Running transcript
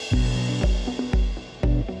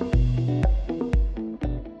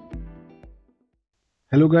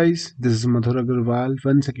Hello, guys. This is Madhur Agarwal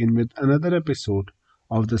once again with another episode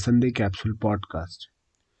of the Sunday Capsule podcast.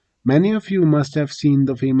 Many of you must have seen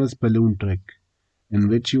the famous balloon trick, in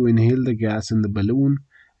which you inhale the gas in the balloon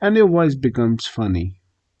and your voice becomes funny.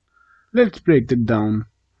 Let's break it down.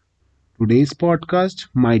 Today's podcast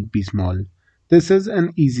might be small. This is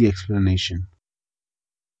an easy explanation.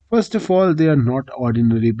 First of all, they are not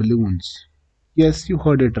ordinary balloons. Yes, you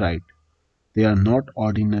heard it right. They are not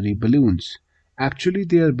ordinary balloons. Actually,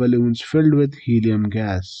 they are balloons filled with helium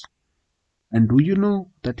gas. And do you know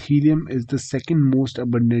that helium is the second most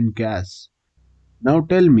abundant gas? Now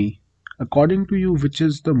tell me, according to you, which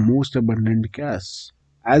is the most abundant gas?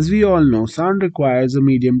 As we all know, sound requires a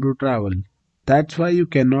medium to travel. That's why you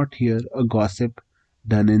cannot hear a gossip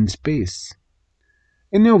done in space.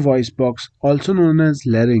 In your voice box, also known as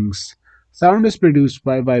larynx, sound is produced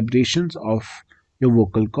by vibrations of your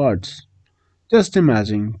vocal cords. Just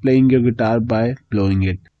imagine playing your guitar by blowing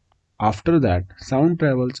it. After that, sound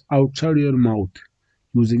travels outside your mouth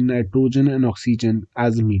using nitrogen and oxygen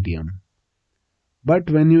as a medium. But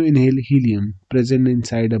when you inhale helium present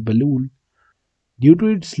inside a balloon, due to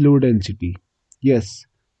its low density, yes,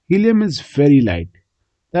 helium is very light.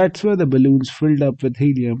 That's why the balloons filled up with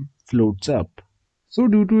helium floats up. So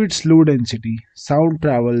due to its low density, sound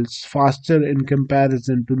travels faster in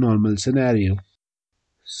comparison to normal scenario.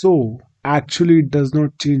 So actually it does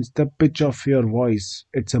not change the pitch of your voice.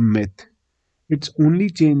 It's a myth. It only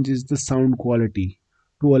changes the sound quality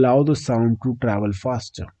to allow the sound to travel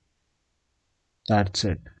faster. That's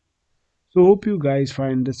it. So hope you guys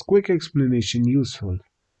find this quick explanation useful.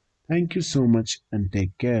 Thank you so much and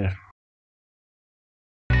take care.